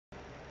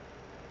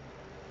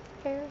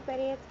Hey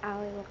everybody, it's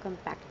Ali. Welcome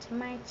back to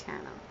my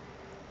channel.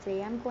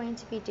 Today I'm going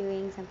to be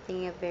doing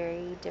something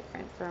very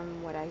different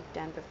from what I've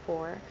done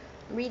before.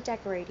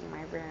 Redecorating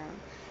my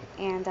room,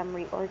 and I'm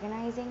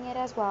reorganizing it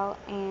as well,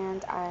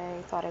 and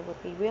I thought it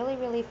would be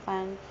really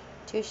fun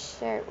to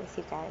share it with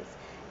you guys.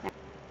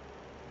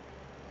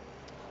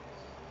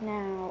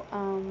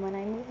 When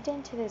I moved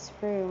into this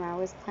room, I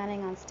was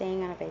planning on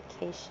staying on a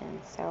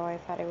vacation, so I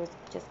thought it was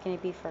just going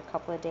to be for a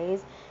couple of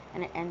days,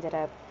 and it ended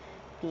up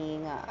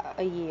being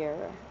a year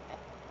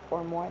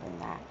or more than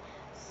that.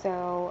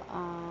 So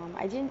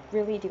I didn't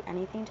really do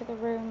anything to the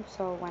room.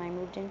 So when I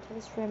moved into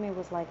this room, it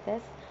was like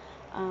this.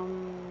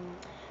 Um,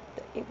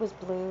 it was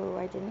blue.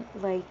 I didn't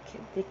like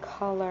the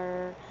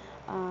color.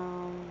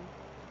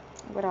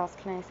 What else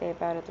can I say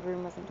about it? The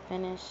room wasn't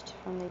finished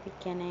from the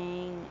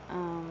beginning.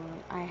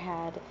 I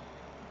had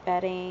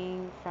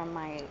bedding from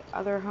my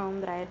other home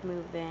that I had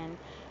moved in,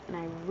 and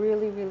I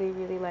really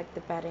liked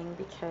the bedding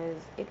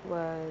because it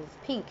was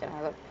pink, and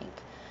I love pink,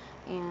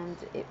 and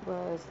it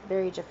was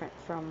very different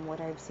from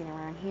what I've seen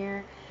around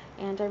here,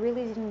 and I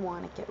really didn't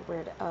want to get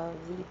rid of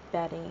the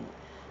bedding.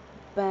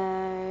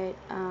 But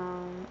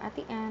at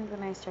the end,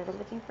 when I started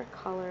looking for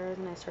colors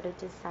and I started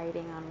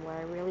deciding on what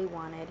I really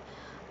wanted,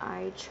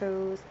 I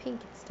chose pink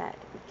instead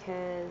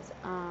because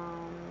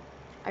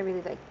I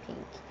really like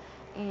pink.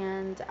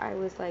 And I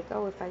was like,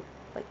 oh, if I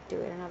like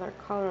do it another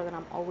color, then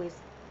I'm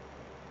always,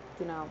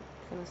 gonna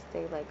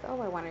stay like,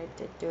 oh, I wanted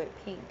to do it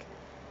pink.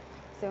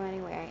 So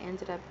anyway, I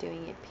ended up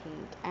doing it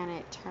pink, and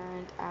it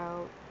turned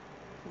out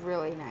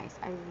really nice.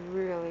 I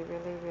really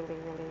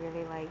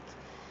like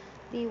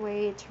the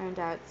way it turned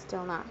out. It's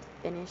still not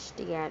finished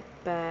yet,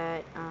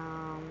 but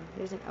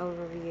here's an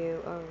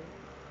overview of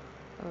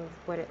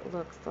what it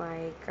looks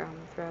like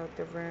throughout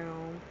the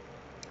room.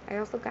 I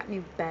also got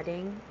new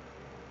bedding,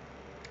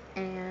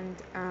 and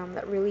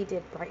that really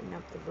did brighten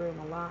up the room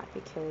a lot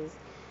because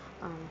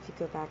if you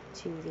go back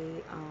to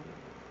the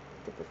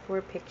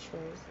before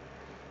pictures,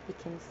 you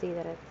can see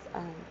that it's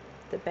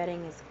the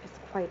bedding is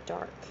quite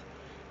dark,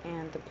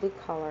 and the blue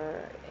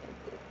color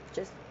it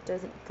just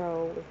doesn't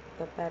go with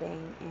the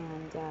bedding,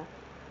 and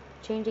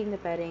changing the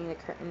bedding, the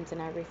curtains,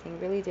 and everything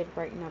really did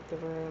brighten up the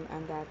room,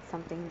 and that's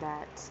something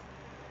that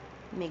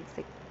makes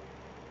it.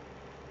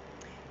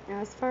 Now,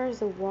 as far as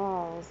the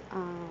walls,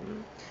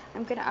 I'm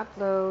going to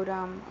upload,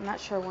 I'm not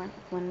sure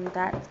when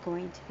that's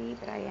going to be,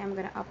 but I am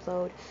going to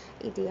upload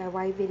a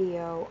DIY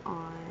video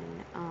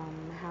on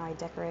how I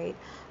decorate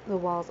the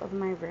walls of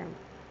my room.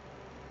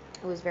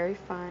 It was very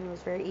fun, it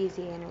was very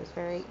easy, and it was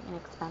very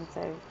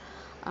inexpensive.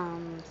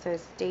 So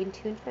stay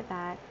tuned for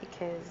that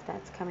because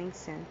that's coming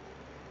soon.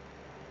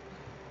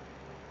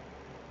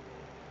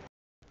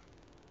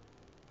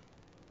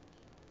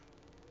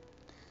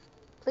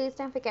 Please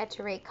don't forget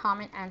to rate,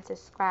 comment, and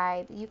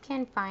subscribe. You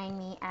can find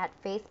me at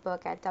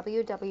Facebook at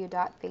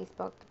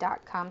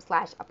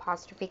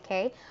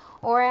www.facebook.com/k,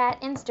 or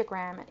at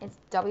Instagram. It's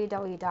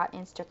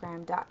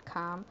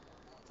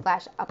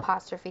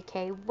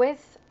www.instagram.com/k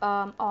with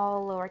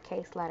all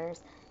lowercase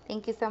letters.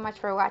 Thank you so much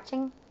for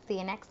watching. See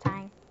you next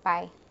time.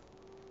 Bye.